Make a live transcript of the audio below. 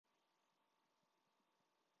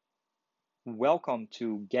Welcome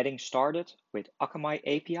to Getting Started with Akamai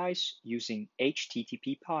APIs using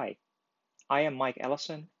HTTPie. I am Mike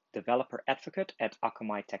Elissen, Developer Advocate at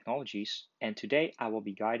Akamai Technologies, and today I will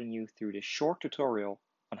be guiding you through this short tutorial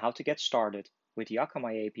on how to get started with the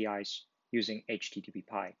Akamai APIs using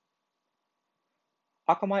HTTPie.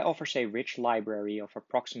 Akamai offers a rich library of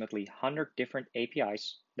approximately 100 different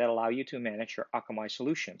APIs that allow you to manage your Akamai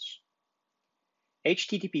solutions.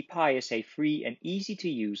 HTTPie is a free and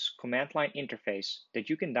easy-to-use command-line interface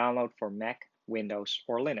that you can download for Mac, Windows,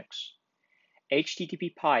 or Linux.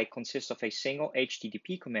 HTTPie consists of a single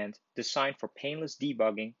HTTP command designed for painless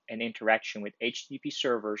debugging and interaction with HTTP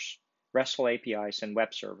servers, RESTful APIs, and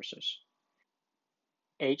web services.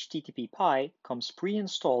 HTTPie comes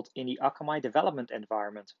pre-installed in the Akamai development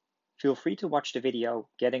environment. Feel free to watch the video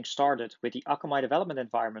Getting Started with the Akamai development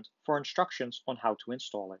environment for instructions on how to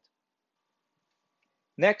install it.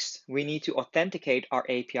 Next, we need to authenticate our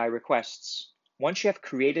API requests. Once you have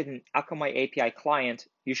created an Akamai API client,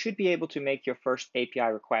 you should be able to make your first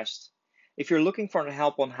API request. If you're looking for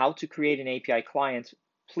help on how to create an API client,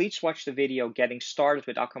 please watch the video Getting Started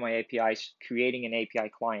with Akamai APIs, Creating an API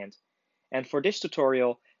Client. And for this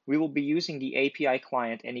tutorial, we will be using the API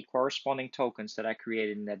client and the corresponding tokens that I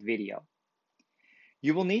created in that video.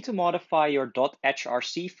 You will need to modify your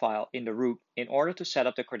 .hrc file in the root in order to set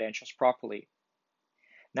up the credentials properly.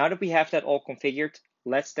 Now that we have that all configured,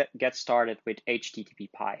 let's get started with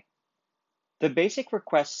HTTPie. The basic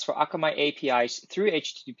requests for Akamai APIs through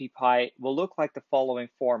HTTPie will look like the following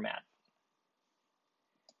format.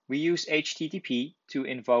 We use HTTP to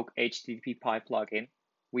invoke HTTPie plugin.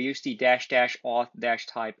 We use the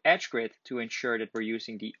 --auth-type edge grid to ensure that we're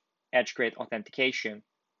using the edge grid authentication.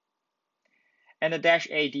 And the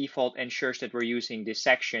 -a default ensures that we're using this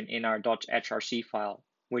section in our .hrc file,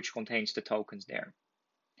 which contains the tokens there.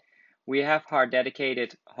 We have our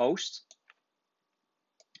dedicated host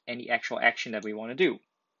and the actual action that we want to do.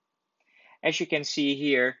 As you can see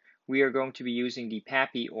here, we are going to be using the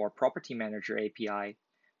PAPI or Property Manager API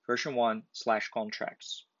version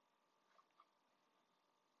 1/contracts.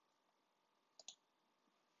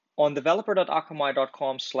 On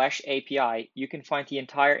developer.akamai.com/API, you can find the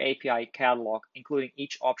entire API catalog, including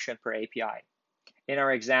each option per API. In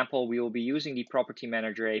our example, we will be using the Property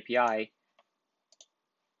Manager API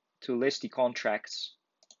to list the contracts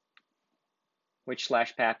with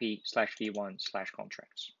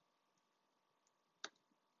 /PAPI/v1/contracts.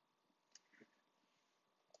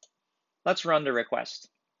 Let's run the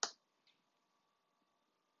request.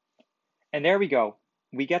 And there we go.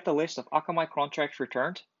 We get the list of Akamai contracts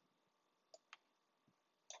returned.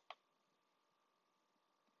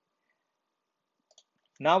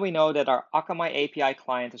 Now we know that our Akamai API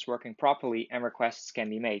client is working properly and requests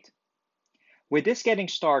can be made. With this getting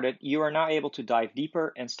started, you are now able to dive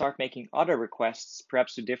deeper and start making other requests,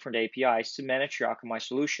 perhaps to different APIs, to manage your Akamai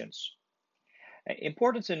solutions.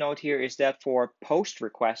 Important to note here is that for post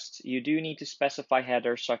requests, you do need to specify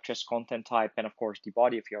headers such as content type and of course the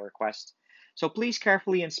body of your request. So please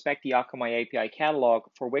carefully inspect the Akamai API catalog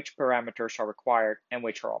for which parameters are required and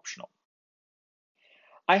which are optional.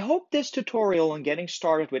 I hope this tutorial on getting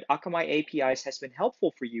started with Akamai APIs has been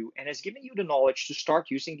helpful for you and has given you the knowledge to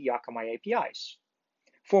start using the Akamai APIs.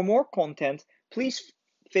 For more content, please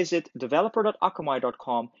visit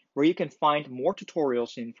developer.akamai.com where you can find more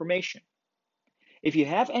tutorials and information. If you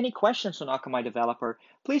have any questions on Akamai Developer,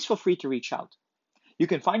 please feel free to reach out. You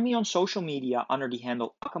can find me on social media under the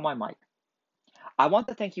handle Akamai Mike. I want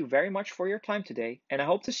to thank you very much for your time today, and I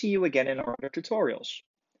hope to see you again in our other tutorials.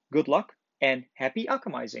 Good luck and happy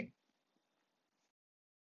Akamizing!